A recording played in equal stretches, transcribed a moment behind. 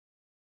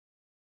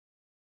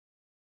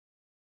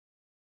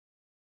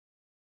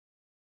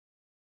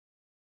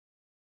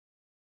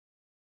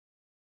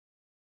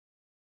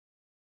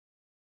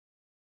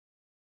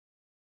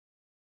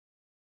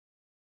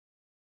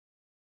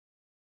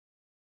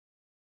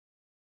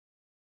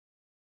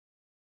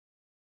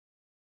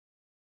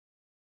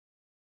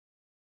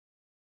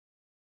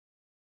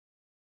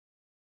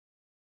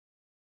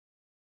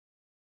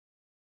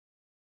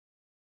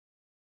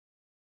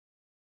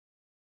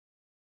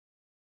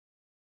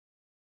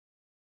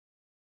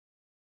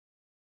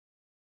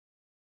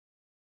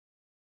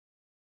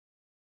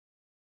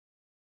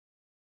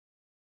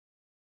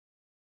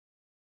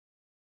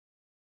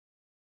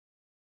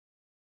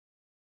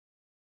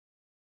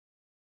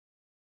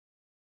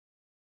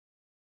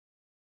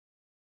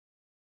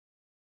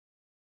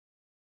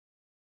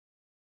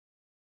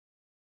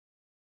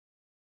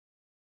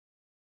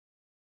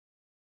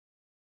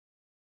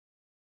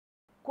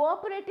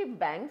Cooperative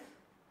banks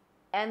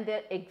and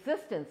their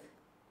existence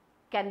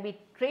can be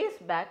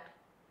traced back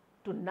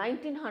to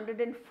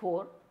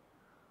 1904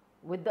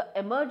 with the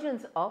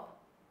emergence of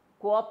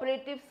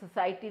Cooperative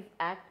Societies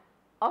Act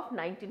of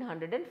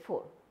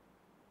 1904.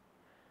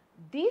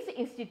 These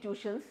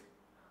institutions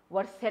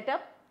were set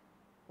up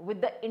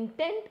with the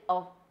intent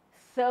of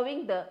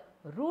serving the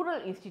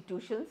rural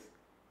institutions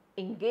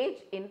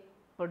engaged in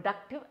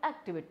productive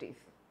activities.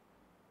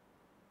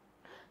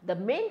 The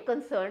main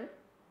concern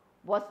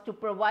was to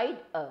provide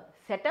a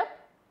setup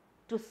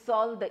to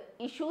solve the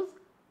issues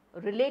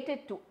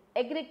related to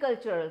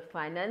agricultural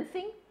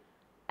financing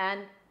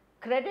and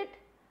credit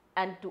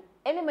and to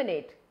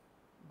eliminate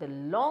the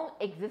long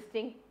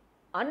existing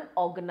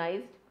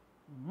unorganized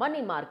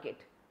money market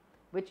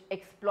which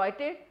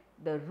exploited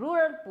the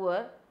rural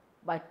poor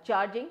by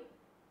charging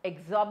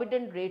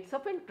exorbitant rates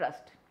of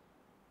interest.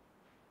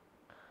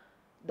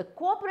 The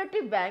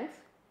cooperative banks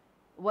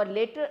were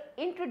later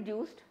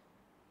introduced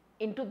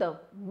into the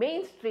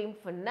mainstream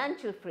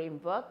financial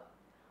framework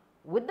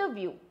with the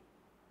view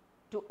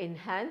to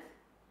enhance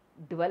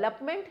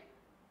development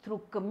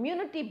through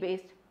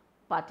community-based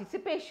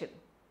participation.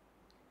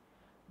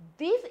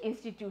 These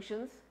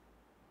institutions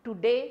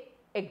today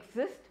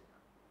exist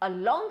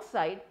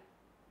alongside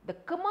the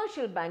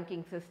commercial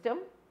banking system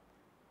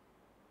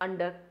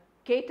under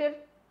cater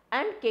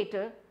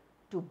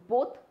to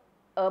both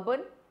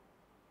urban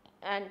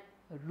and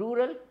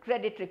rural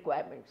credit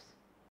requirements.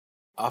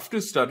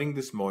 After studying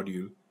this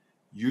module,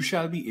 you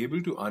shall be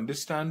able to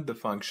understand the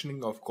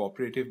functioning of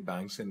cooperative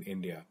banks in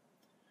India,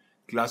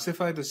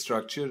 classify the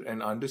structure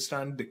and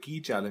understand the key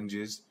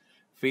challenges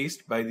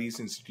faced by these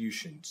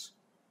institutions,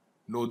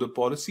 know the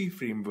policy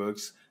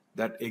frameworks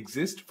that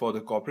exist for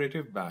the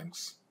cooperative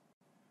banks.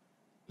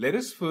 Let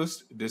us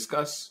first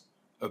discuss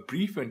a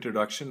brief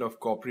introduction of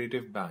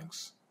cooperative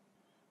banks.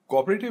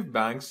 Cooperative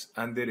banks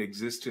and their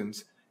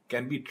existence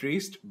can be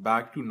traced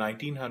back to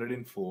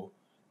 1904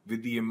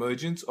 with the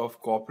emergence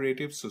of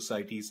Cooperative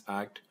Societies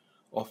Act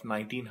of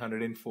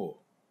 1904.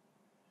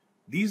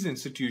 These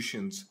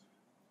institutions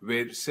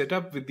were set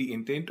up with the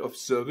intent of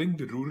serving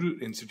the rural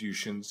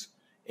institutions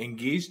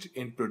engaged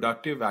in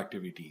productive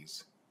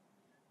activities.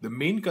 The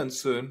main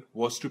concern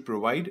was to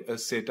provide a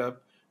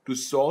setup to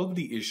solve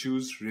the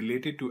issues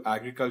related to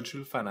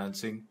agricultural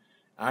financing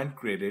and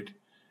credit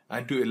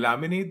and to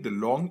eliminate the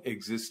long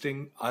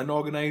existing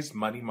unorganized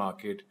money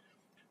market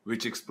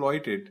which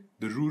exploited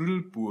the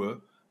rural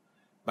poor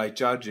by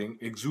charging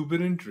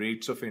exuberant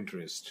rates of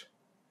interest.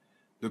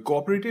 The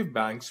cooperative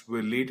banks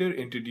were later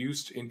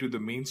introduced into the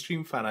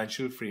mainstream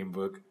financial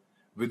framework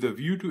with a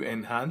view to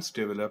enhance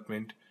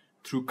development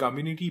through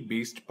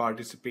community-based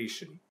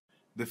participation.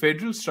 The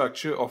federal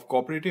structure of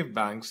cooperative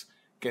banks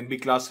can be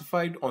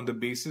classified on the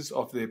basis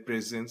of their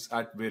presence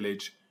at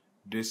village,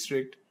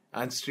 district,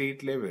 and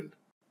state level.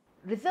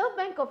 Reserve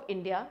Bank of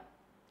India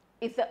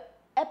is the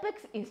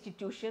apex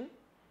institution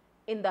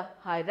in the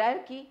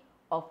hierarchy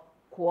of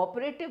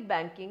cooperative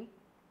banking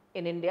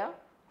in India,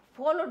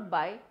 followed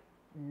by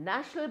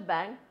National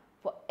Bank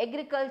for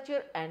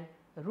Agriculture and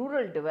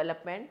Rural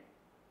Development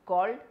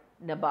called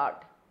NABARD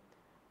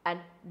and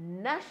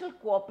National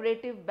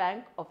Cooperative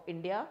Bank of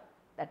India,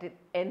 that is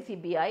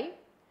NCBI,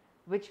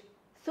 which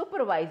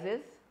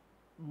supervises,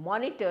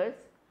 monitors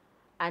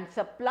and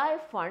supply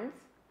funds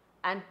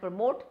and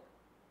promote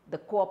the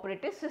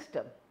cooperative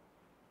system.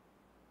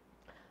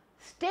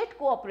 State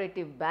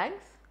cooperative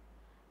banks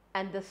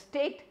and the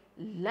state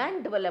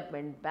land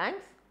development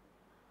banks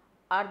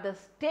are the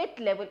state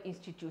level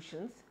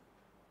institutions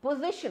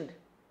positioned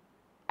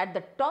at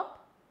the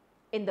top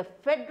in the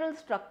federal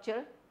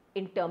structure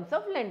in terms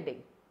of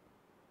lending.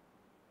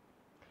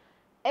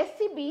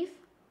 SCBs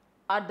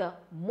are the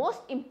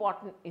most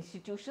important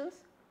institutions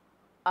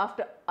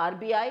after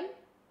RBI,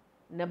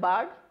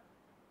 NABARD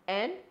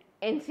and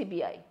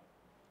NCBI,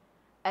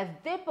 as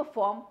they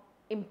perform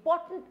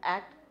important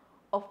act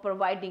of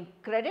providing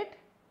credit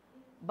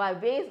by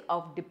ways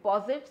of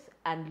deposits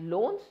and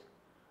loans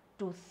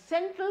to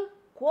central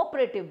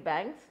cooperative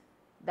banks,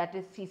 that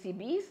is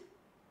CCBs,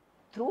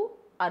 through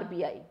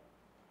RBI.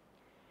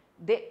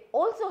 They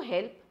also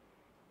help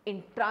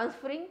in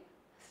transferring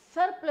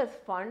surplus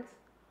funds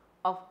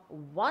of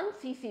one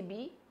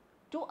CCB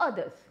to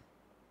others.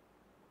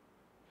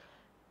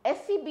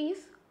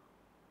 SCBs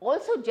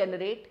also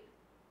generate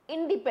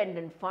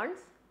independent funds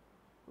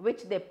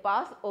which they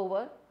pass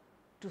over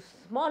to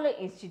smaller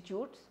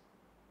institutes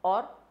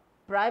or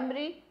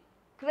primary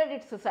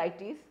credit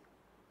societies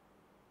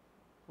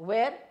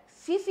where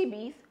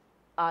CCBs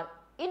are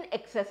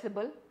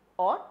inaccessible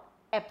or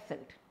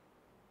absent.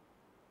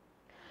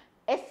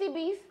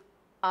 SCBs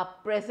are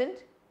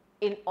present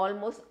in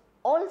almost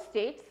all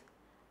states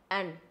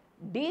and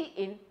deal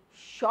in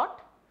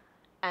short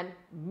and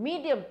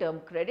medium term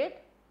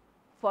credit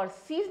for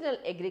seasonal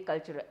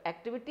agricultural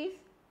activities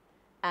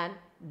and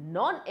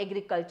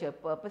non-agriculture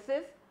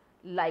purposes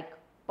like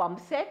pump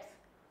sets,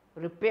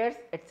 repairs,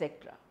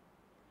 etc.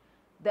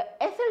 The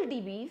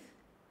SLDBs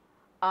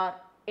are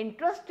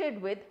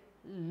entrusted with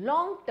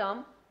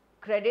long-term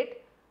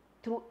credit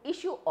through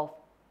issue of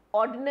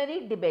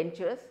ordinary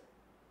debentures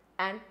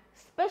and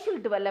special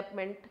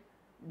development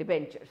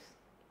debentures.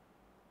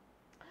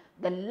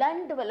 The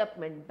land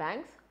development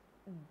banks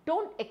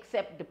don't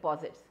accept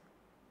deposits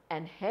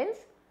and hence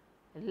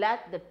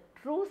lack the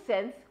true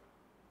sense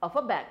of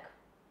a bank.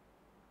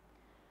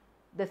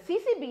 The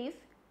CCBs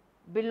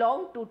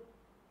belong to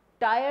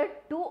Tier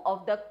 2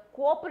 of the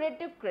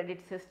cooperative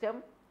credit system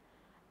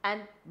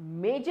and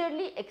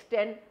majorly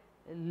extend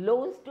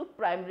loans to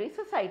primary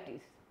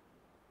societies.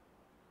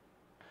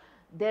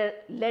 Their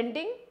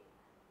lending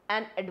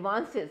and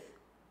advances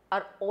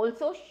are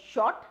also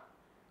short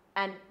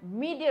and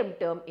medium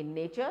term in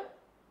nature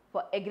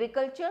for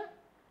agriculture,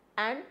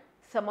 and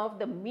some of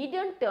the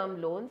medium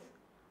term loans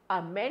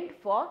are meant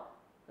for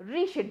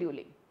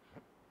rescheduling.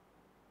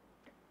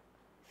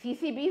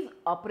 CCBs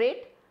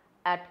operate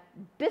at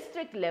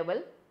district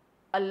level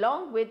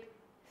along with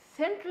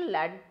central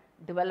land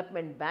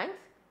development banks,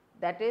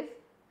 that is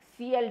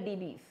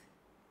CLDBs.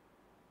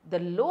 The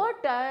lower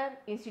tier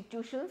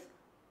institutions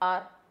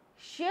are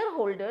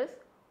shareholders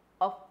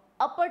of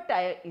upper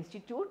tier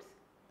institutes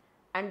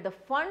and the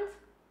funds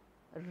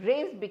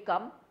raised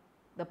become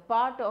the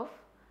part of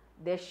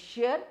their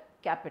share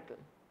capital.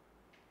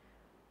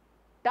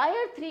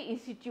 Tier 3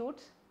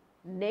 institutes,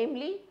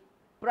 namely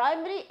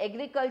primary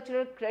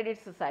agricultural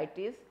credit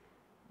societies,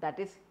 that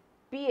is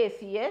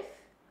PACS,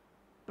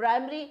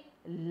 primary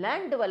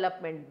land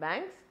development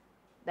banks,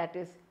 that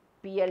is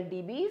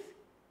PLDBs,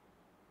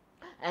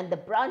 and the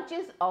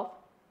branches of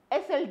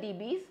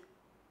SLDBs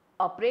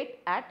operate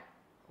at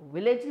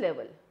village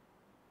level.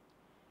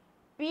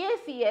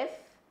 PACS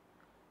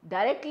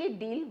directly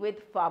deal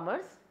with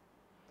farmers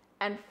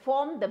and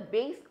form the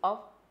base of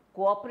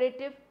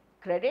cooperative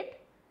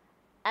credit,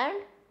 and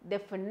their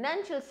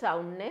financial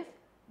soundness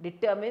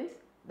determines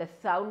the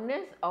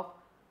soundness of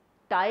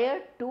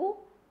Tier 2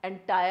 and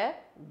Tier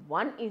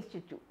 1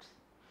 institutes.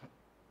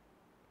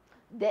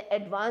 Their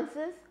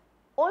advances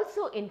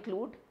also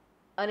include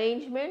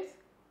arrangements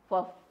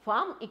for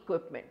farm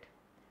equipment,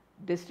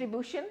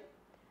 distribution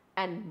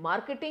and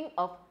marketing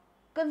of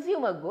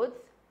consumer goods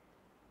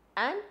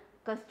and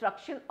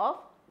construction of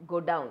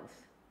godowns.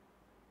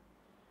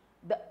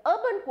 The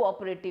urban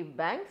cooperative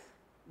banks,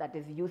 that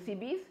is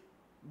UCBs,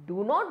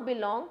 do not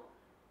belong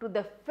to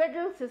the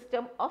federal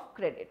system of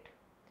credit,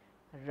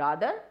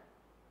 rather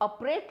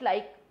operate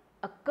like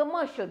a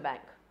commercial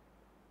bank.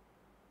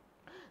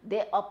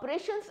 Their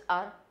operations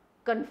are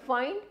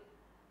confined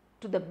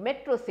to the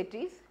metro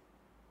cities,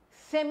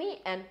 semi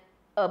and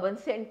urban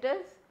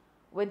centers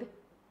with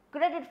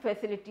credit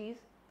facilities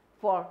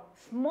for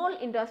small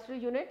industrial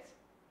units,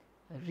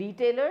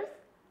 retailers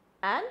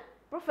and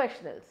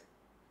professionals.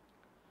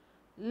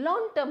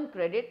 Long-term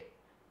credit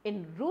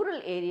in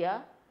rural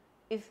area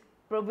is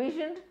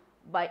provisioned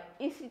by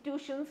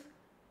institutions,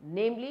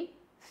 namely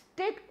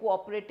state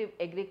cooperative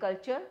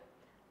agriculture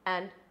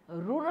and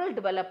rural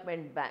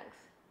development banks,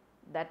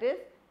 that is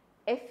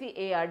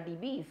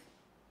SCARDBs,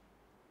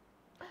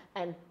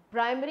 and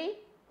primary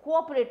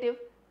cooperative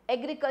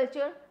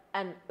agriculture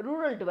and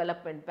rural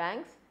development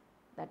banks,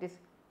 that is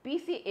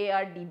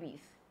PCARDBs.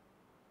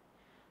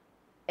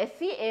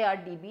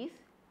 SCARDBs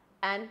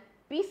and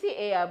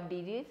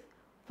PCARDBs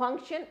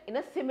function in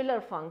a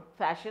similar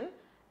fashion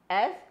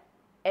as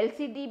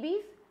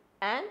LCDBs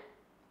and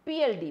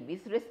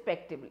PLDBs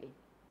respectively.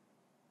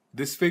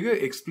 This figure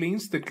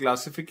explains the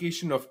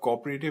classification of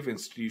cooperative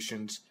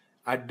institutions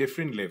at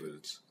different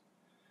levels.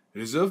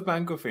 Reserve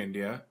Bank of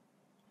India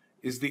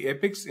is the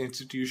apex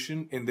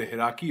institution in the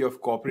hierarchy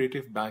of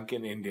cooperative bank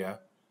in India,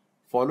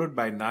 followed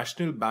by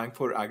National Bank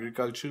for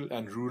Agricultural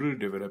and Rural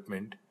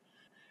Development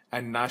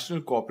and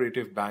National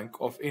Cooperative Bank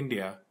of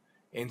India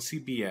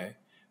 (NCBI),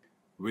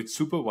 which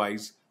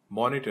supervise,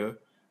 monitor,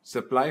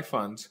 supply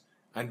funds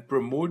and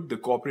promote the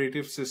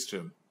cooperative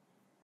system.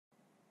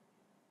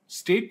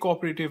 State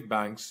cooperative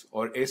banks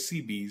or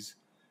SCBs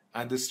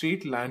and the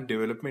state land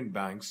development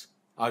banks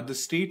are the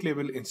state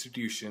level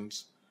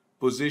institutions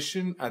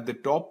positioned at the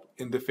top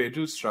in the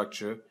federal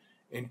structure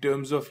in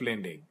terms of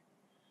lending.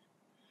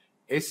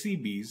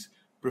 SCBs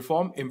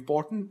perform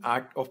important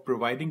act of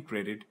providing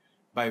credit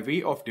by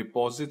way of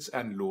deposits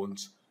and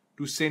loans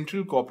to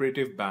central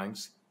cooperative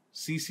banks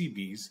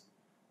CCBs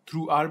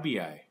through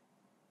RBI.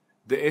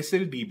 The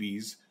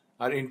SLDBs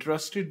are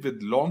entrusted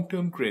with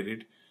long-term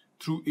credit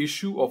through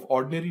issue of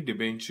ordinary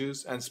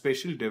debentures and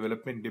special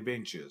development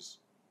debentures.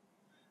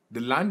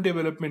 The land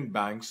development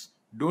banks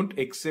don't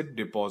accept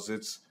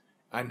deposits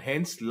and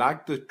hence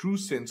lack the true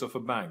sense of a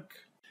bank.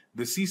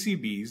 The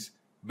CCBs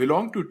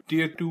belong to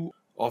Tier 2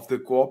 of the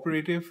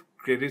cooperative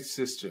credit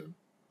system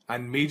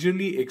and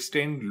majorly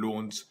extend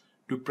loans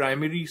to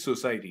primary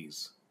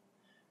societies.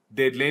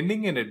 Their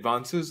lending and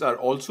advances are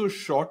also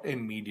short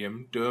and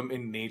medium term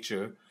in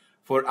nature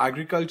for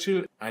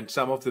agriculture, and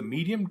some of the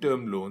medium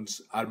term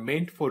loans are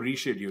meant for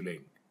rescheduling.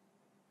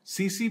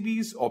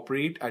 CCBs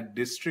operate at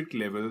district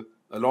level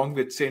along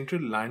with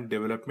central land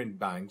development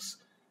banks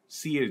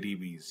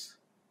CLDBs.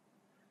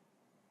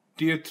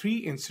 Tier 3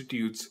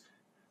 institutes,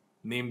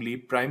 namely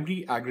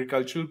primary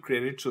agricultural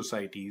credit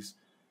societies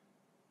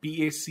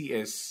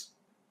PACS,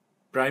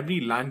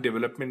 primary land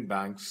development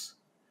banks,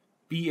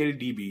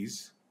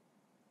 PLDBs,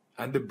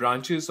 and the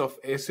branches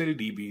of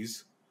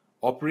SLDBs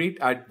operate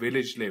at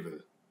village level.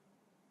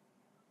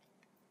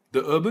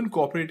 The urban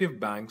cooperative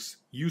banks,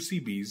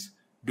 UCBs,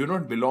 do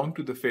not belong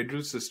to the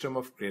federal system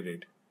of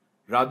credit,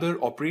 rather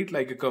operate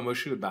like a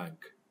commercial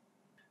bank.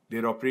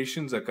 Their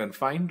operations are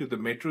confined to the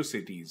metro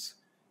cities,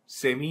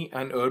 semi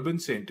and urban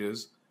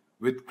centers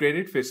with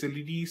credit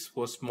facilities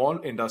for small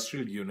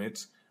industrial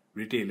units,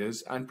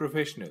 retailers and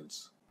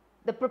professionals.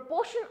 The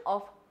proportion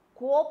of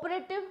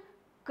cooperative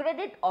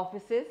credit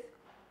offices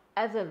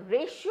as a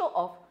ratio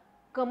of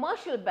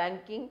commercial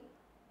banking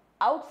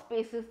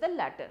outspaces the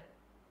latter.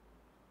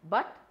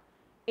 But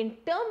in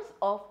terms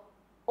of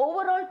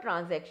overall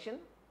transaction,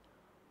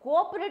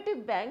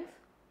 cooperative banks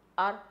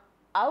are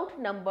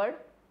outnumbered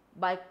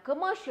by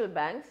commercial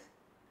banks.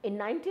 In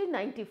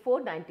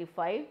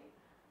 1994-95,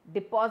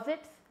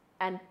 deposits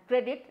and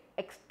credit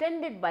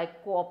extended by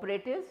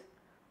cooperatives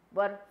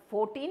were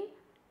 14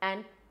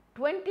 and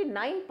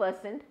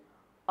 29%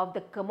 of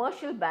the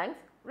commercial banks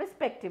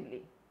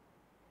respectively.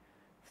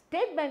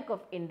 State Bank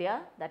of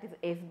India, that is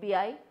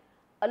SBI,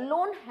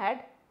 alone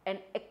had an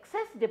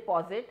excess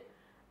deposit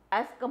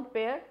as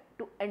compared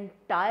to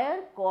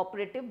entire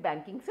cooperative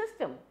banking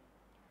system.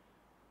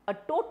 A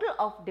total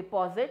of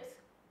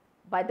deposits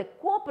by the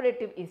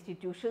cooperative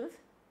institutions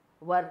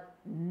were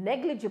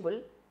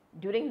negligible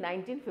during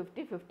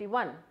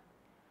 1950-51,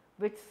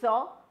 which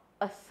saw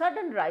a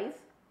sudden rise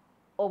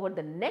over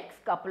the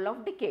next couple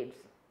of decades.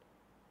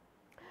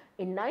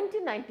 In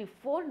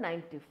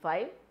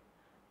 1994-95,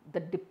 the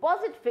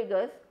deposit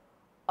figures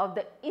of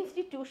the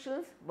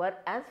institutions were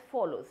as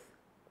follows: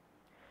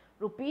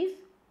 rupees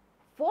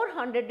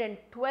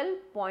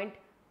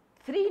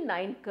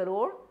 412.39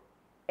 crore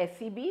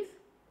SCBs,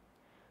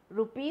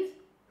 rupees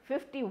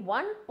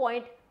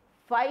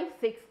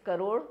 51.56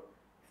 crore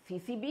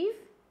CCBs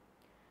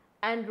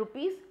and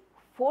rupees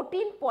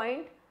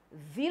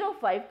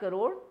 14.05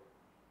 crore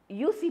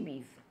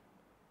UCBs.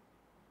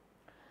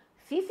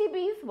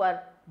 CCBs were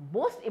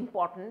most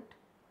important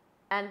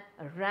and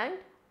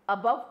ranked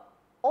above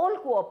all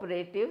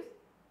cooperatives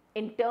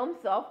in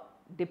terms of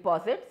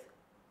deposits,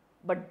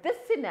 but this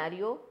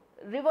scenario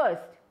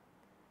reversed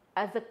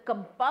as the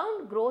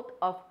compound growth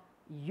of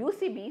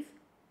UCBs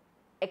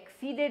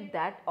exceeded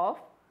that of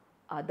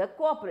other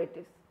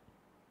cooperatives.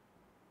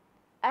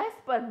 As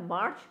per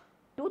March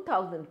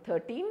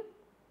 2013,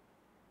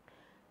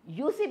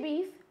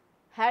 UCBs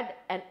had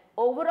an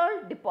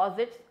overall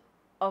deposits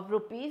of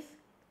rupees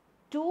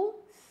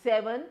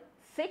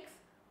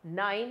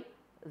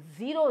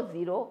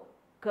 276,900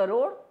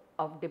 crore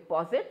of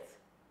deposits,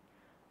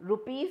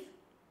 rupees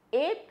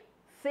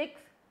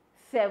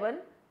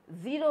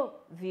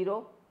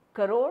 86,700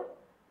 crore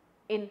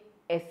in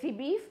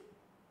SCBs,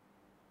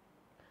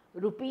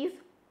 rupees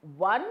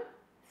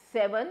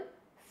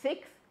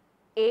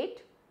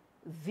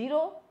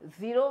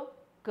 17,680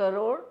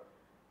 crore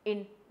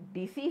in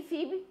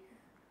DCCB,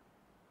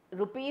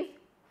 rupees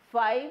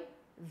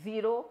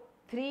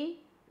 5,030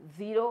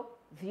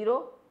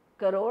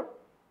 crore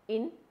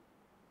in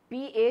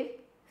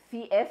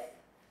PACS.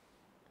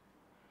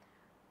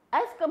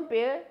 As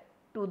compared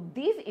to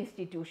these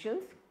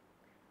institutions,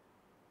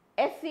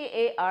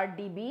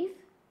 SCARDBs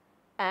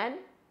and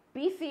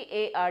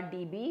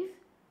PCARDBs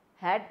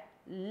had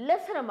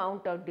lesser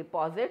amount of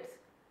deposits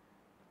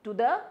to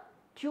the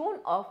tune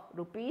of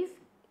rupees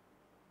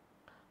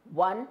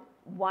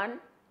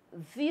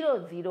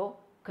 1100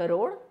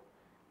 crore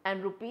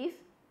and rupees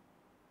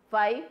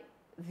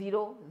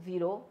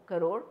 500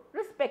 crore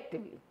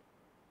respectively.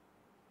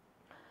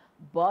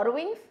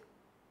 Borrowings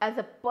as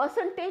a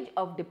percentage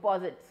of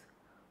deposits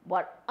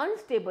were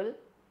unstable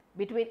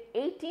between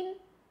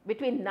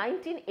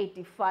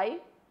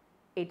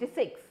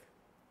 1985-86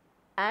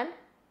 and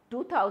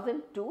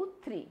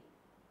 2002-03.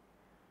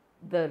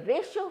 The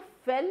ratio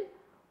fell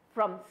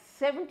from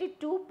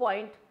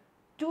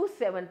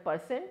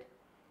 72.27%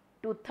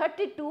 to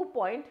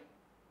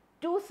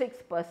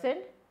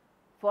 32.26%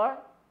 for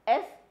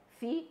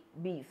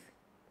SCBs.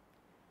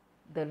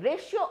 The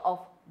ratio of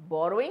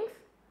borrowings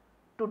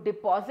to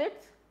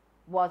deposits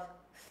was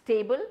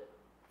stable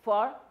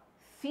for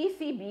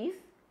CCBs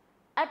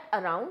at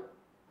around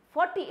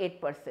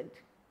 48%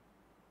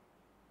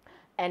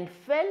 and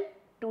fell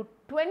to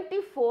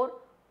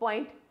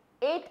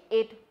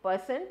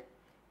 24.88%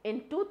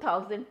 in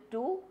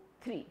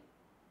 2002-03.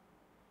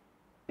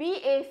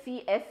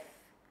 PACS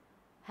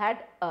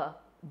had a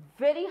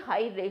very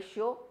high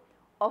ratio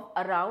of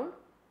around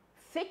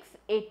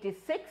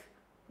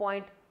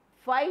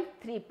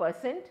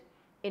 686.53%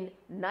 in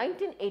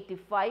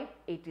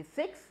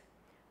 1985-86,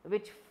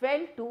 which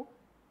fell to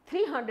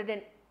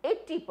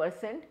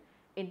 380%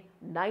 in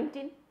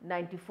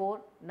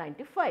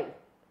 1994-95.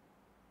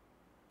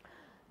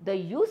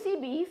 The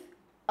UCBs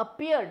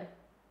appeared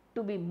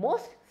to be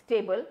most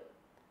stable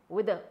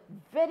with a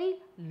very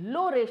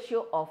low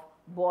ratio of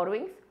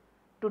borrowings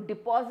to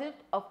deposit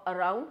of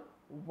around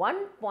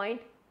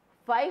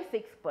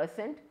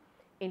 1.56%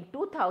 in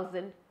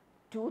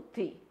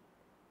 2002-03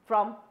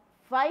 from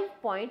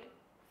 5.14%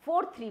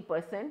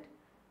 0.43%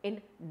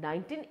 in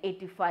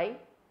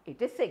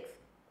 1985-86.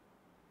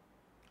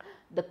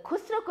 The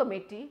Khusro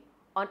Committee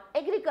on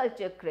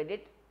Agriculture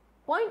Credit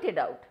pointed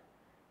out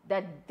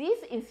that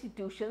these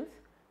institutions,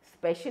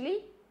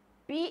 especially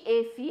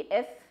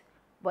PACS,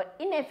 were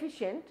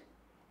inefficient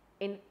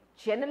in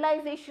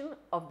channelization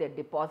of their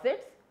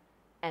deposits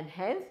and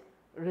hence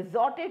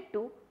resorted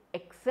to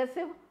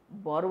excessive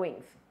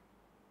borrowings.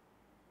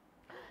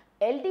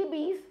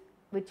 LDBs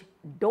which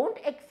do not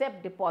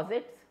accept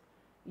deposits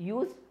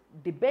use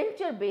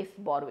debenture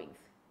based borrowings.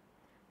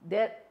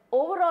 Their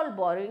overall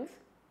borrowings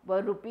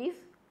were rupees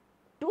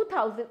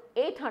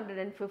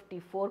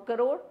 2,854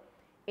 crore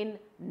in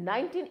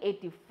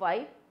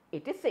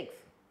 1985-86.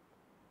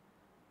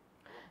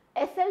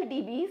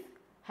 SLDBs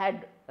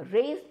had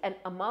raised an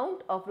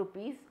amount of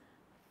rupees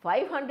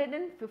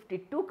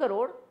 552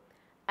 crore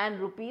and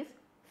rupees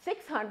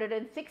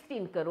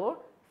 616 crore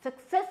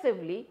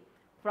successively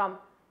from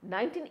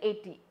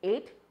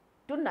 1988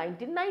 to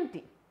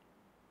 1990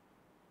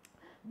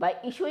 by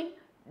issuing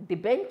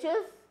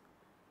debentures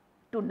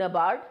to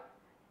NABARD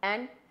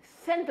and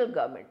central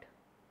government.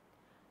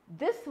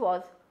 This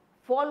was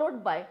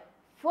followed by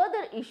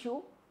further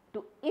issue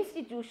to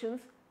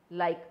institutions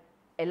like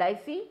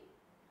LIC,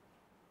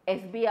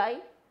 SBI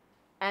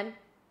and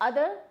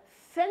other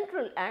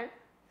central and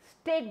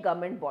state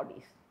government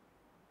bodies.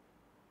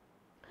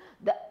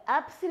 The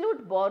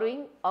absolute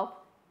borrowing of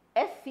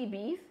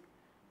SCBs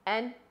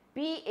and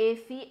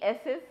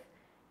PACSs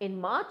in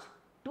March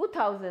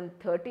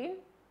 2013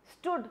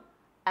 stood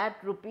at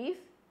rupees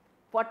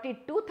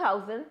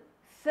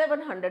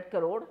 42,700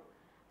 crore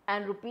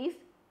and rupees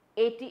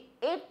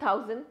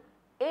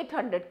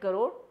 88,800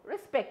 crore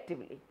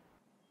respectively.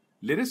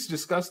 Let us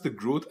discuss the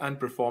growth and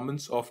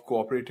performance of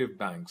cooperative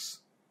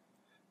banks.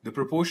 The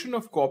proportion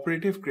of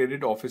cooperative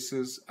credit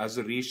offices as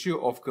a ratio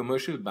of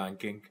commercial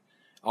banking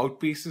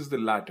outpaces the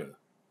latter.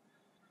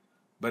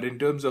 But in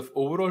terms of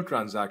overall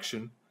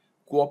transaction,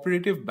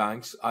 cooperative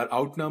banks are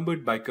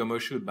outnumbered by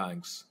commercial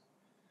banks.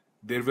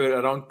 There were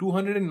around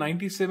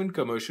 297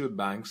 commercial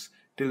banks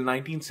till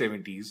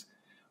 1970s,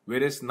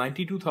 whereas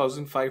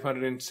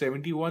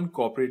 92,571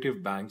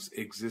 cooperative banks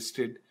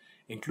existed,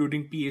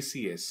 including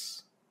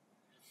PACS.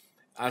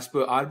 As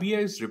per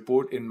RBI's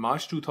report in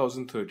March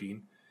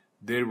 2013,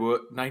 there were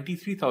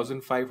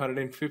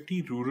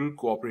 93,550 rural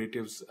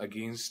cooperatives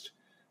against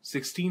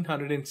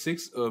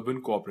 1,606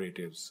 urban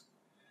cooperatives,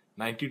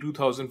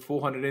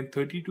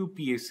 92,432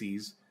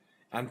 PACs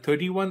and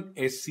 31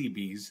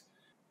 SCBs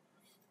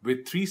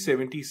with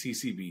 370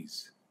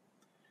 CCBs.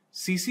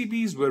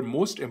 CCBs were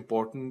most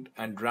important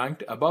and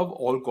ranked above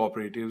all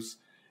cooperatives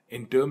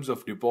in terms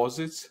of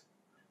deposits,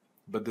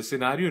 but the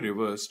scenario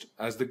reversed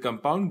as the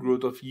compound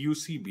growth of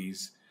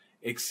UCBs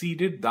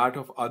exceeded that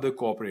of other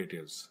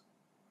cooperatives.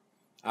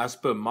 As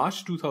per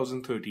March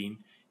 2013,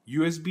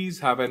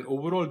 USBs have an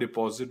overall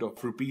deposit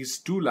of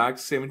rupees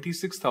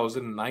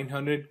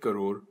 2,76,900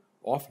 crore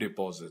of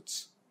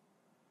deposits,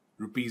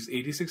 rupees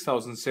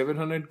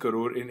 86,700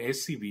 crore in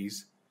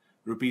SCBs,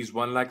 rupees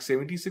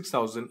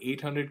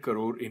 1,76,800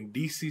 crore in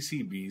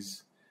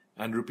DCCBs,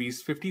 and rupees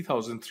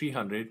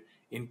 50,300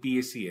 in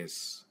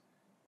PACS.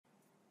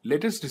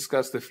 Let us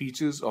discuss the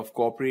features of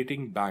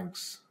cooperating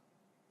banks.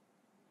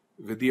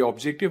 With the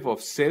objective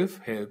of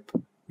self-help,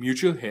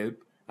 mutual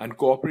help, and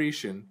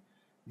cooperation,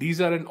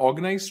 these are an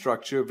organized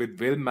structure with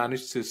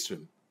well-managed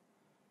system.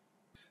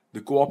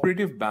 The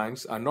cooperative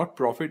banks are not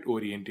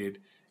profit-oriented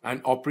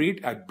and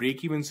operate at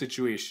break-even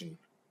situation.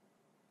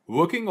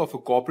 Working of a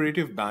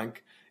cooperative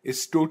bank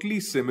is totally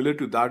similar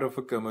to that of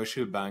a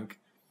commercial bank,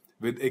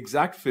 with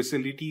exact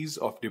facilities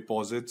of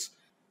deposits,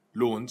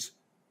 loans,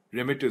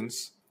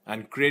 remittance,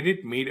 and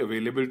credit made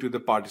available to the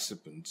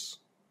participants.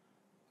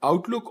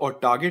 Outlook or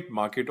target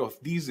market of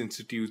these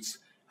institutes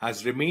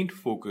has remained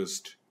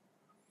focused.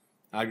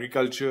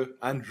 Agriculture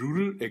and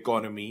rural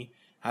economy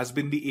has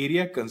been the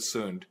area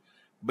concerned,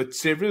 but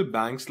several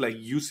banks like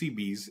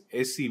UCBs,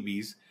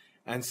 SCBs,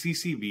 and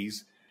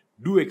CCBs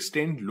do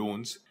extend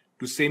loans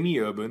to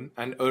semi-urban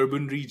and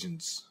urban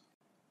regions.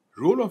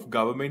 Role of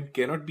government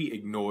cannot be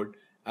ignored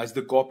as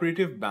the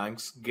cooperative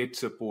banks get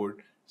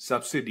support,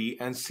 subsidy,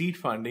 and seed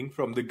funding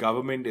from the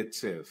government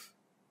itself.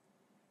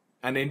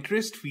 An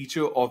interest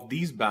feature of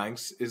these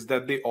banks is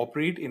that they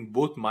operate in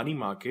both money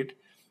market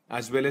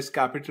as well as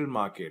capital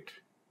market.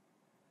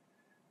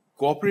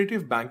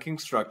 Cooperative banking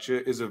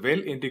structure is a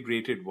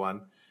well-integrated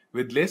one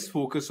with less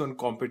focus on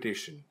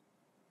competition.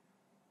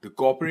 The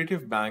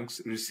cooperative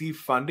banks receive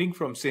funding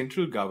from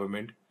central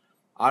government,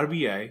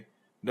 RBI,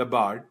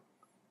 NABARD,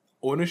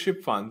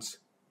 ownership funds,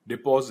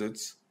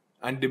 deposits,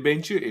 and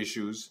debenture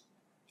issues,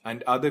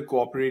 and other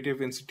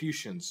cooperative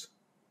institutions.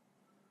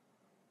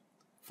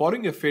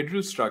 Following a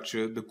federal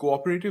structure, the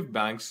cooperative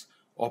banks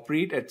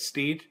operate at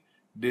state,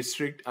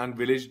 district, and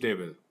village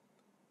level.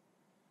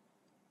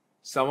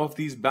 Some of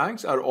these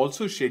banks are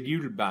also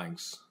scheduled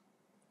banks.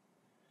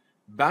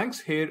 Banks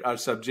here are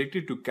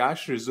subjected to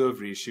cash reserve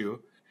ratio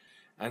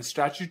and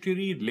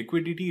statutory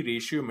liquidity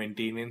ratio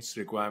maintenance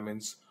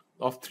requirements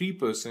of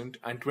 3%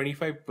 and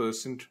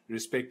 25%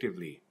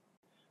 respectively.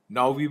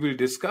 Now we will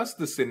discuss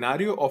the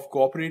scenario of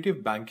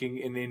cooperative banking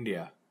in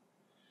India.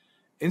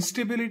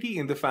 Instability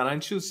in the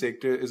financial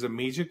sector is a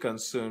major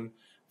concern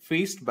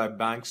faced by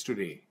banks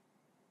today.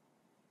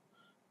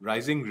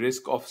 Rising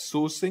risk of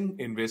sourcing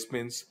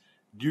investments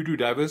due to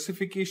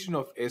diversification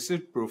of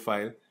asset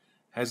profile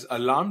has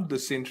alarmed the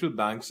central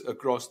banks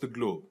across the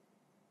globe.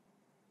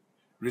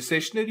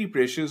 Recessionary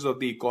pressures of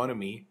the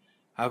economy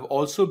have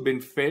also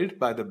been felt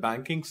by the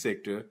banking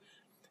sector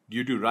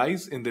due to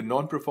rise in the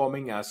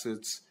non-performing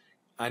assets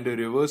and a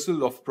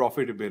reversal of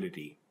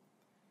profitability.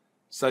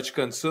 Such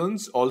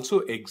concerns also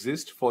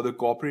exist for the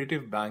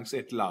cooperative banks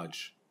at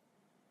large.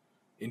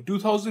 In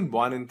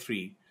 2001 and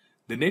 3,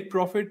 the net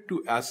profit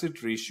to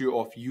asset ratio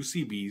of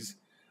UCBs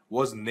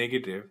was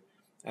negative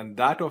and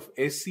that of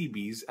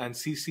SCBs and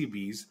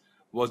CCBs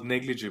was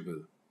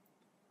negligible.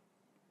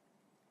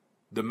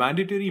 The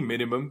mandatory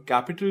minimum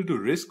capital to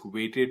risk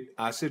weighted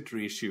asset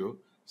ratio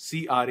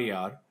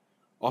CRAR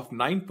of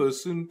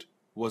 9%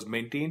 was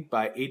maintained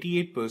by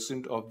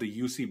 88% of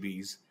the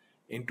UCBs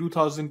in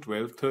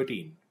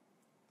 2012-13.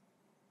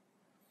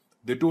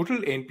 The total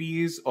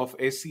NPAs of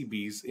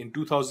SCBs in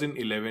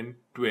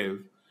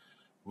 2011-12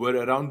 were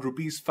around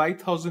rupees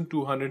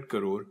 5,200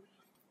 crore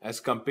as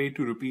compared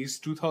to rupees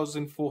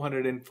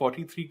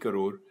 2,443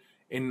 crore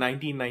in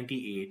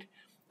 1998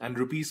 and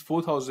rupees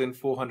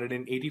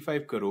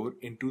 4,485 crore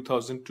in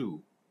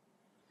 2002.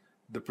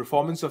 The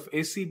performance of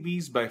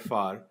SCBs by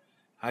far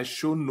has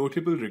shown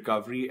notable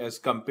recovery as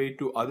compared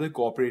to other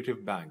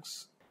cooperative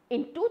banks.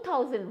 In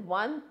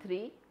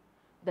 2001-3,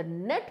 the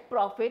net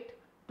profit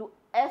to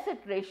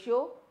asset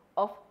ratio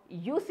of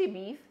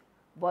UCBs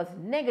was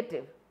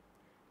negative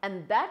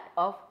and that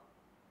of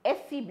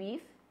SCBs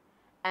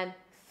and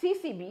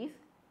CCBs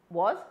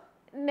was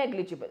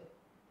negligible.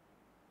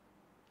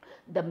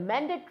 The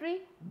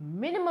mandatory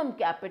minimum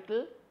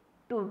capital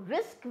to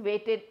risk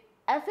weighted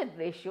asset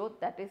ratio,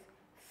 that is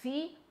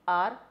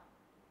CRAR,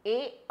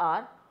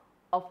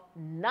 of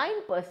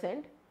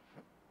 9%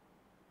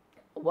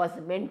 was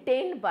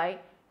maintained by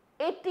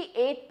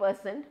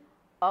 88%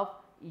 of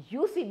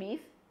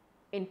UCBs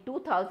in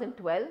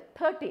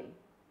 2012-13.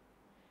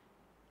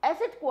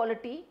 Asset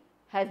quality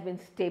has been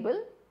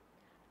stable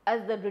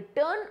as the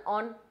return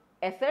on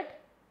asset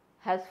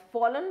has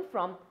fallen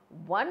from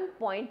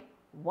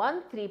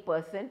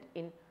 1.13%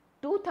 in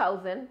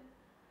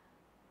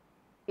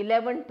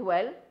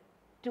 2011-12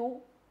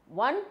 to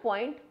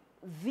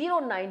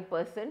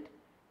 1.09%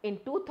 in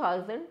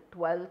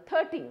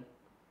 2012-13.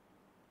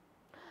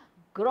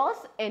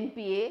 Gross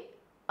NPA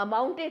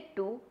amounted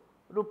to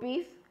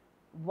rupees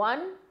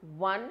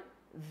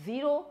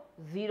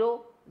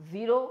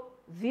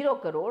 11,000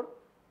 crore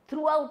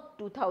throughout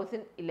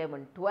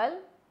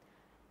 2011-12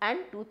 and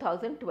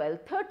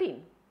 2012-13.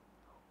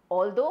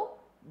 Although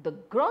the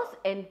gross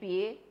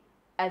NPA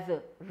as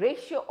a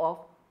ratio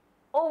of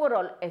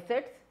overall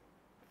assets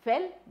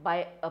fell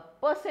by a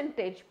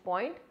percentage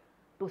point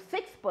to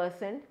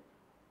 6%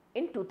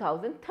 in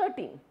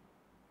 2013.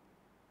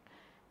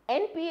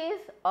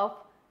 NPAs of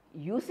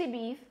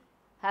UCBs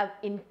have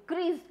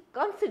increased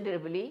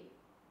considerably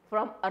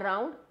from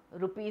around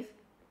rupees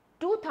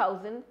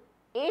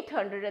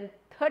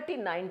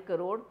 2,839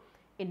 crore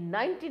in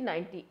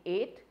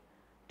 1998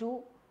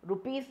 to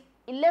rupees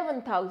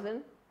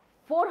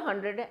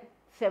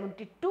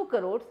 11,472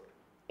 crores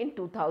in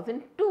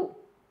 2002.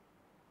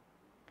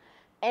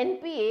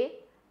 NPA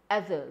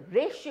as a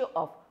ratio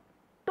of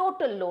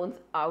total loans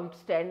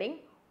outstanding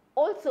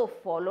also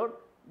followed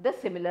the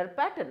similar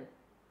pattern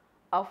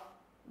of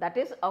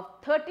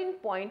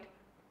 13.2%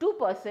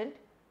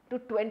 to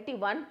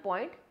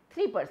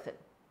 21.3%.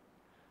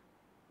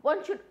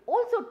 One should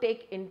also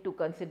take into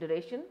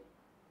consideration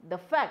the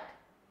fact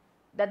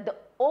that the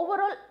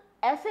overall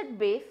asset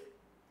base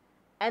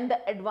and the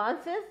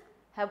advances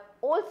have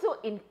also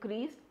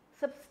increased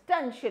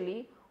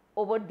substantially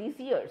over these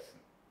years.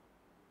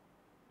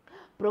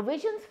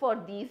 Provisions for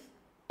these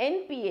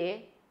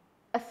NPA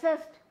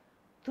assessed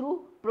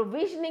through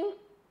provisioning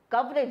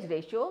coverage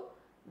ratio,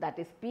 that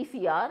is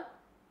PCR,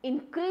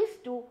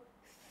 increased to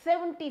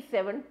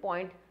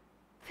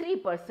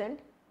 77.3%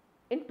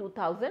 in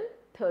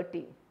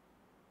 2013.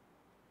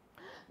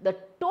 The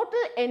total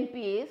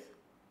NPAs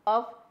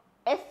of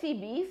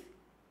SCBs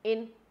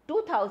in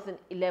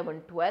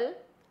 2011-12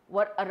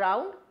 were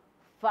around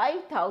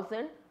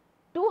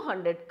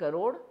 5,200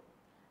 crore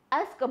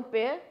as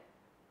compared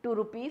to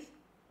rupees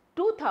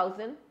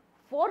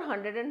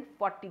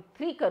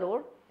 2,443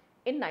 crore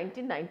in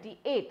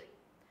 1998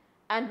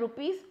 and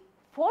rupees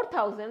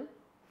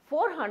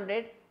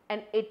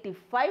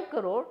 4,485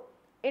 crore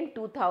in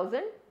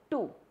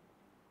 2002.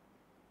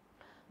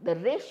 The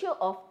ratio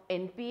of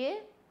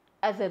NPA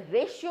as a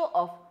ratio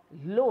of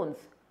loans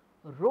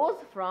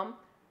rose from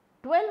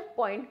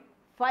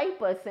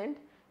 12.5%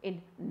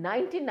 in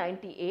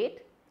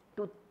 1998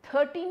 to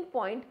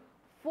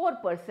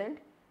 13.4%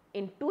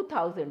 in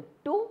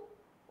 2002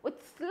 with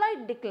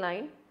slight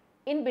decline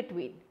in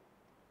between,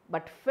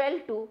 but fell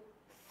to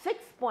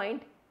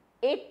 6.8%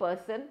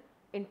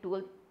 in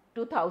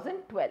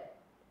 2012.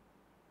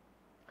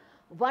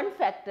 One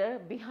factor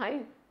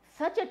behind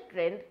such a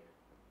trend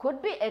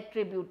could be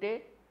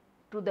attributed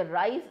to the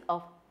rise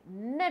of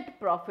net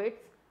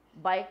profits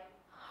by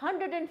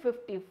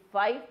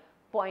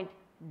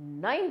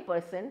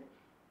 155.9%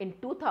 in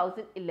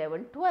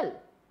 2011-12.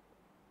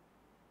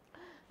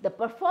 The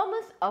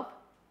performance of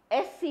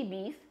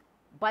SCBs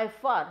by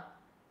far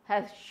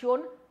has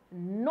shown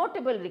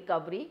notable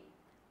recovery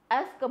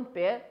as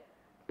compared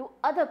to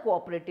other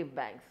cooperative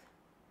banks.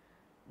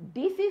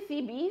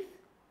 DCCBs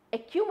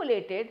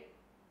accumulated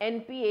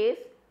NPAs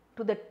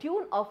to the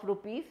tune of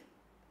rupees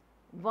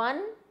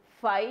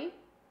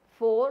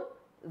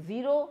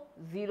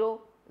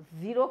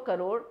 154,000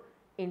 crore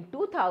in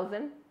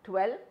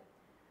 2012,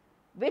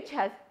 which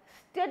has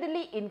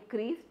steadily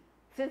increased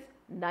since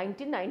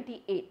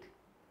 1998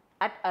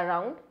 at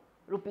around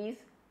rupees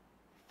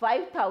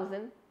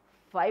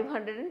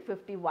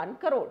 5,551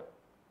 crore.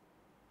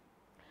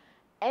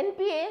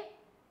 NPA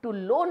to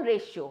loan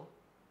ratio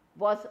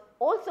was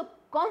also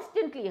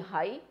constantly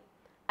high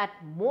at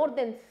more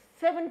than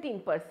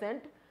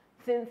 17%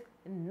 since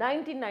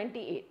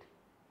 1998,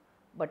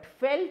 but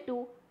fell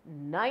to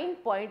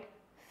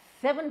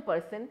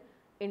 9.7%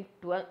 in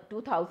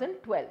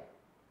 2012.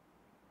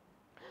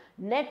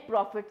 Net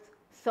profits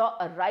saw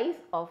a rise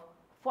of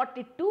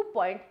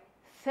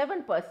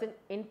 42.7%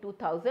 in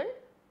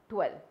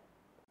 2012.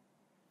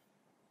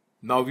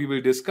 Now we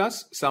will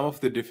discuss some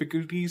of the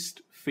difficulties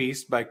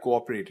faced by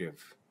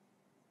cooperative.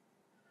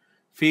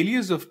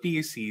 Failures of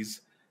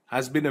PSCs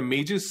has been a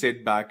major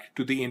setback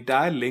to the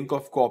entire link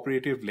of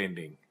cooperative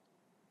lending.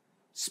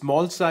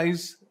 Small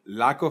size,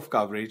 lack of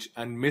coverage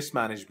and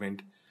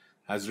mismanagement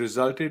has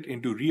resulted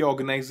into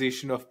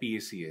reorganization of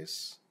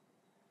PSCs.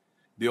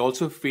 They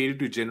also failed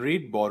to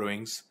generate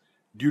borrowings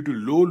due to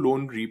low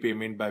loan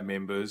repayment by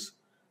members,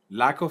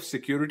 lack of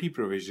security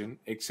provision,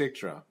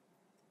 etc.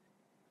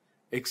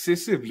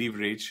 Excessive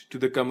leverage to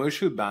the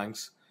commercial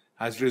banks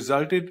has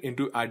resulted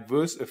into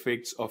adverse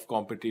effects of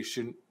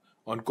competition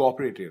on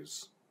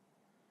cooperatives.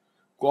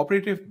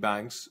 Cooperative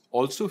banks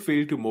also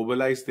fail to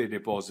mobilize their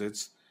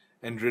deposits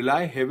and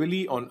rely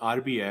heavily on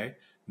RBI,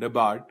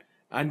 NABARD,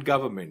 and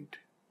government.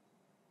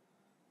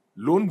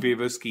 Loan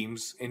waiver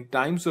schemes in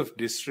times of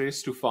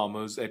distress to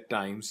farmers at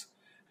times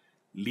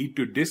lead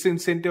to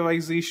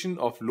disincentivization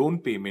of loan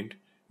payment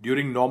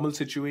during normal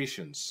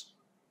situations.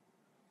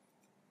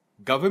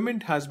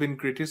 Government has been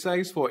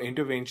criticized for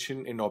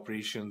intervention in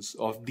operations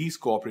of these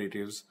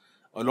cooperatives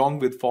along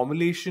with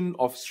formulation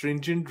of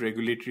stringent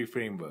regulatory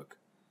framework.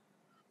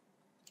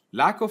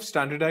 Lack of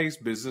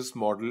standardized business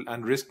model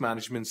and risk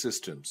management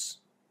systems.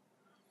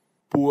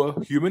 Poor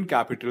human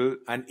capital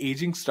and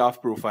aging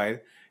staff profile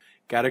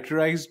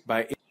characterized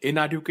by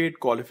inadequate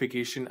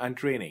qualification and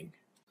training.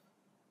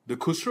 The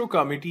Khusro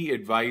Committee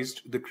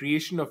advised the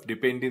creation of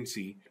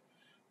dependency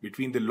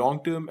between the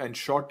long-term and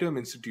short-term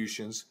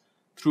institutions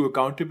through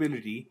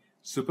accountability,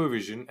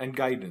 supervision, and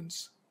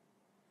guidance.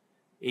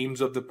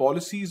 Aims of the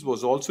policies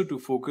was also to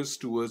focus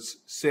towards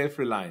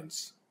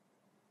self-reliance.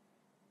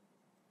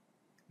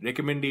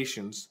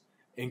 Recommendations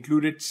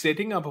included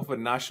setting up of a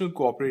National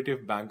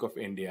Cooperative Bank of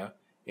India,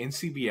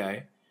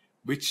 NCBI,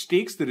 which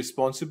takes the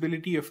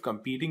responsibility of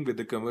competing with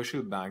the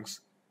commercial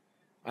banks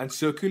and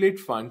circulate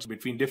funds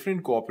between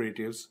different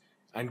cooperatives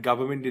and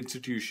government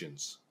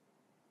institutions.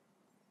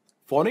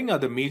 Following are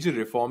the major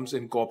reforms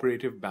in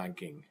cooperative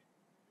banking.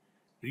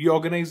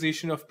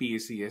 Reorganization of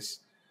PACS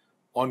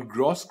on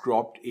gross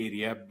cropped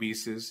area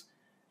basis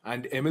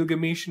and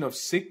amalgamation of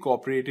 6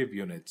 cooperative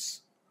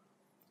units.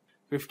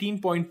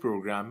 15-point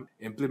program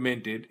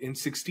implemented in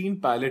 16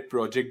 pilot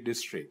project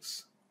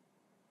districts.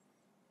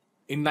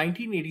 In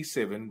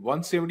 1987,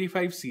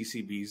 175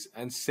 CCBs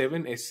and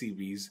 7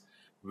 SCBs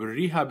were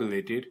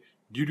rehabilitated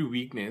due to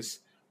weakness,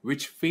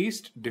 which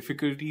faced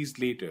difficulties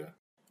later.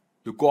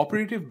 The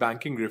cooperative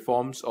banking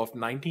reforms of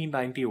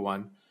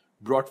 1991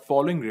 brought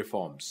following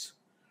reforms: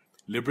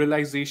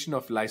 liberalization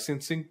of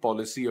licensing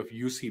policy of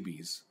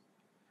UCBs,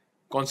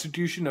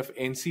 constitution of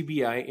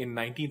NCBI in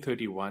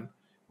 1931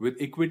 with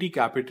equity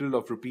capital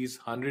of rupees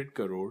 100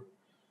 crore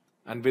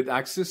and with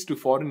access to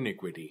foreign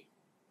equity,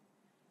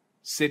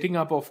 setting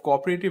up of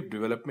Cooperative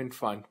Development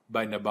Fund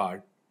by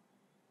NABARD,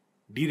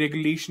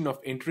 deregulation of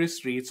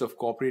interest rates of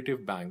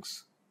cooperative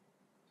banks,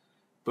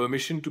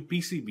 permission to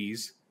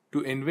PCBs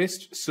to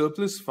invest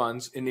surplus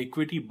funds in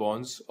equity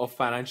bonds of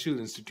financial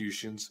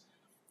institutions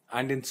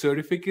and in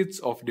certificates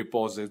of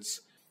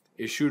deposits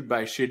issued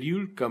by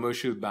scheduled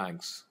commercial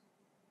banks,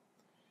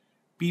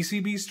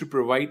 PCBs to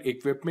provide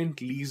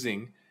equipment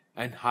leasing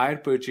and hire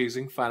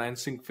purchasing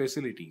financing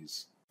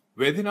facilities.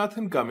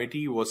 Vaidyanathan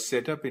Committee was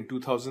set up in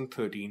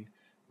 2013,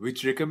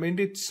 which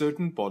recommended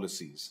certain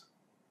policies.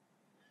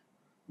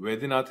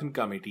 Vaidyanathan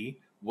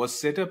Committee was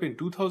set up in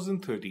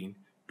 2013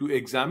 to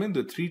examine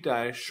the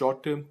 3-tier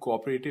short-term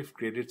cooperative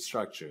credit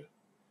structure.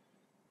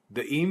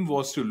 The aim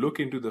was to look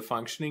into the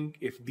functioning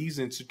of these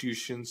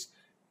institutions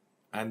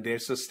and their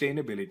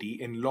sustainability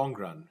in long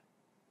run.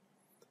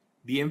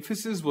 The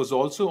emphasis was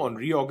also on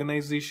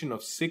reorganization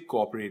of sick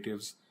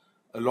cooperatives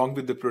along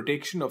with the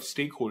protection of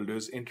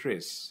stakeholders'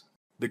 interests.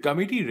 The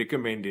committee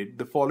recommended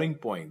the following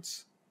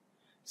points: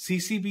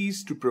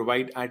 CCBs to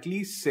provide at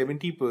least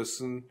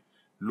 70%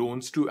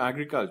 loans to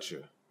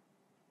agriculture,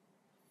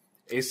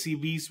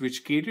 SCBs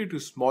which cater to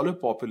smaller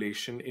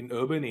population in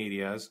urban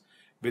areas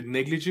with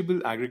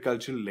negligible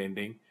agricultural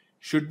lending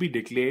should be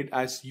declared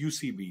as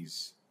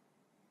UCBs.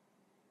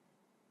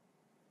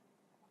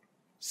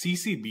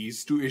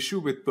 CCBs to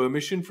issue with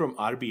permission from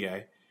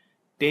RBI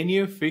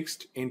 10-year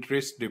fixed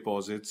interest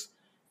deposits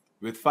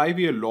with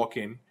 5-year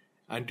lock-in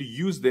and to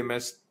use them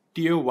as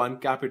Tier 1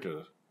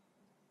 capital.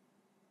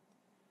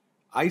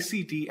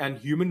 ICT and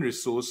human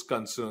resource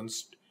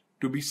concerns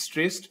to be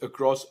stressed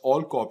across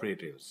all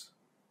cooperatives.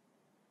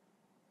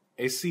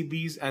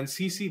 SCBs and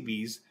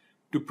CCBs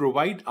to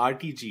provide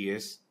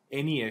RTGS,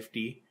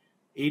 NEFT,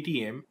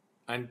 ATM,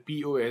 and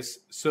POS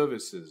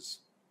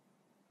services.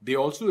 They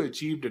also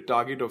achieved a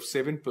target of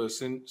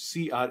 7%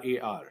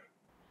 CRAR.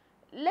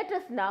 Let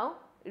us now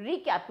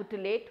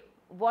recapitulate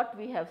what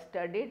we have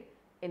studied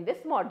in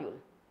this module.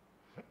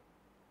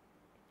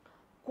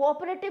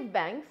 Cooperative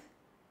banks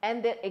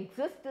and their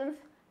existence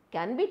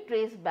can be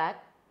traced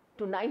back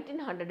to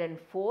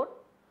 1904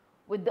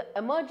 with the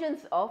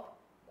emergence of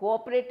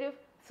Cooperative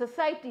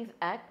Societies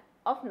Act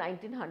of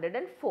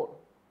 1904.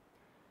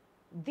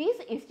 These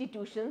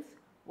institutions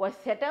were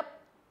set up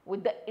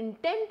with the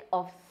intent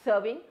of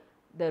serving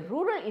the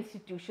rural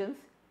institutions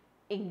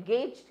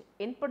engaged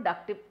in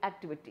productive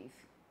activities.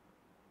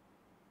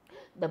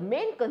 The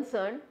main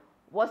concern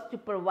was to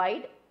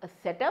provide a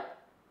setup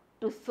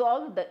to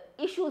solve the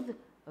issues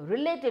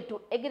related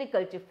to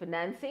agriculture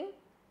financing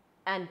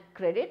and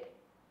credit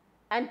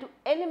and to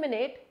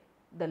eliminate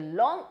the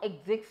long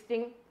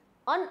existing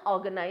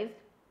unorganized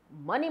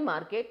money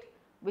market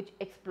which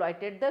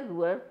exploited the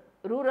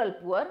rural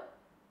poor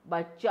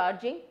by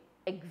charging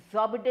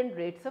exorbitant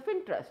rates of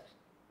interest.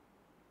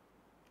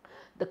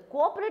 The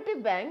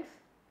cooperative banks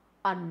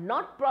are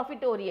not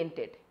profit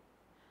oriented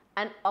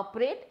and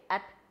operate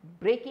at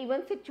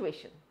break-even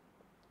situation.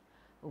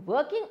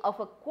 Working of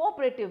a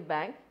cooperative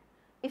bank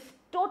is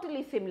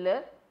totally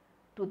similar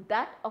to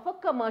that of a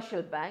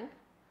commercial bank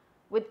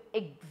with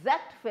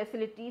exact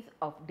facilities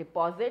of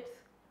deposits,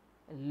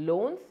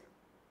 loans,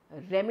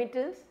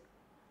 remittance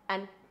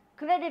and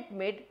credit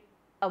made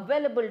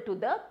available to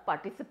the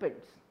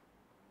participants.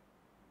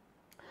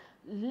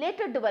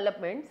 Later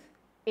developments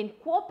in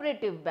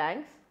cooperative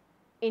banks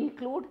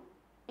include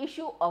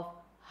issue of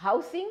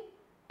housing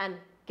and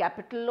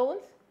capital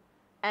loans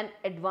and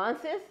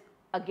advances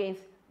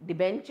against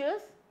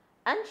debentures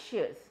and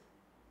shares.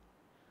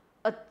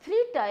 A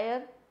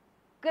three-tier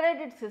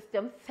credit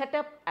system set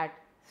up at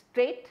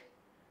state,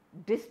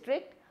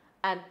 district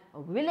and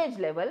village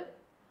level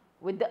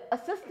with the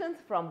assistance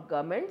from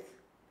governments,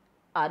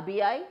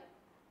 RBI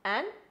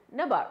and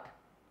NABARD.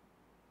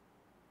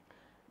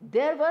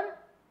 There were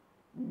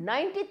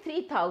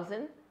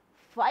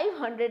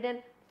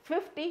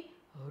 93,550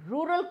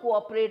 rural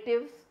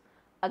cooperatives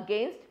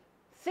against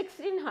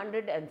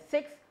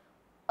 1,606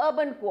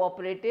 urban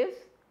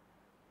cooperatives,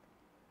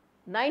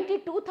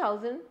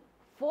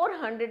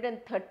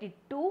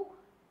 92,432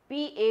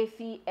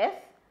 PACS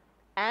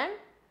and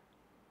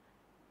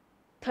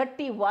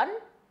 31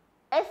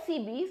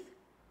 SCBs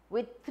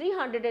with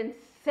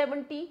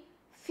 370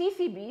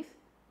 CCBs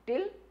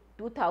till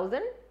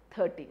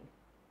 2013.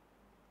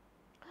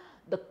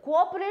 The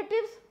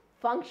cooperatives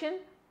function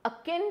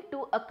akin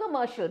to a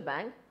commercial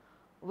bank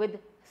with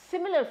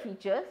similar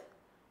features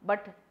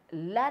but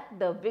lack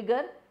the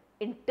vigor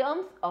in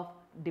terms of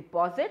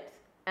deposits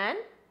and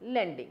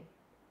lending.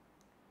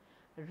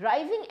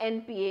 Rising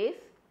NPAs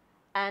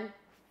and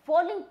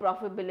falling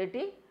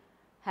profitability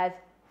has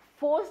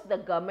forced the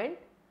government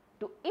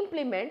to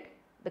implement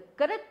the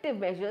corrective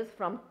measures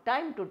from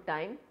time to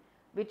time,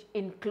 which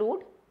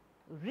include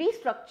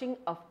restructuring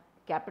of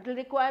capital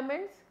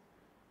requirements,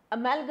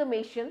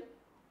 amalgamation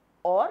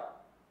or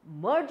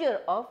merger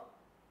of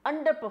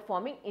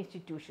underperforming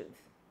institutions.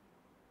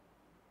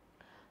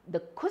 The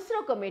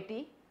Khusro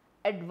Committee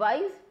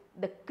advised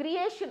the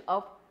creation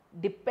of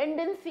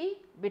dependency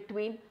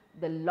between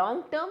the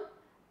long term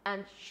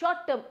and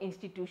short term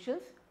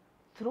institutions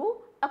through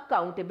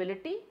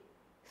accountability,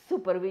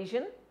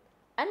 supervision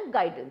and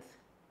guidance.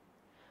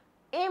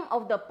 Aim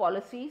of the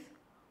policies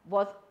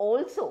was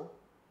also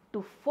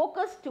to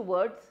focus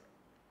towards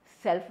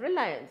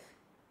self-reliance.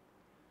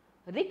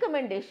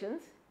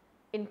 Recommendations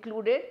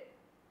included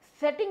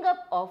setting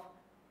up of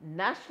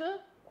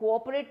National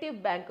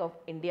Cooperative Bank of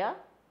India,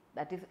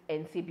 that is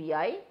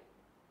NCBI,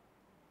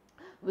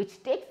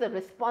 which takes the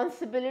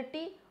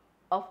responsibility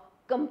of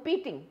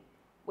competing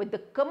with the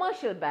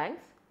commercial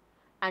banks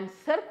and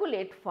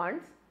circulate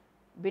funds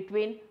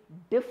between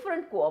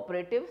different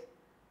cooperatives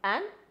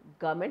and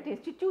government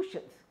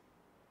institutions.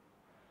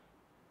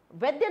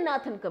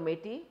 Vaidyanathan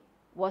Committee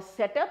was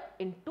set up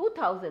in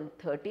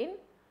 2013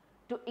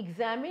 to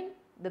examine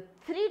the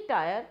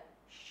three-tier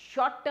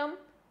short-term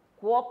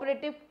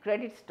cooperative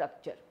credit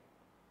structure.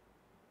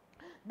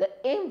 The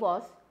aim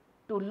was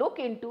to look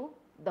into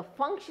the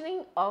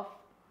functioning of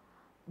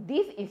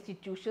these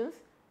institutions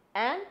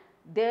and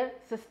their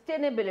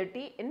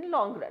sustainability in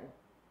long run.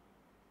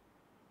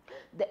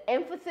 The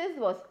emphasis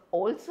was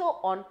also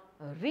on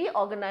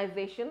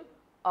reorganization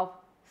of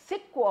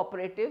sick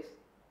cooperatives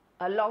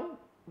along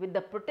with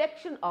the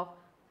protection of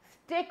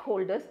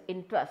stakeholders'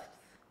 interests.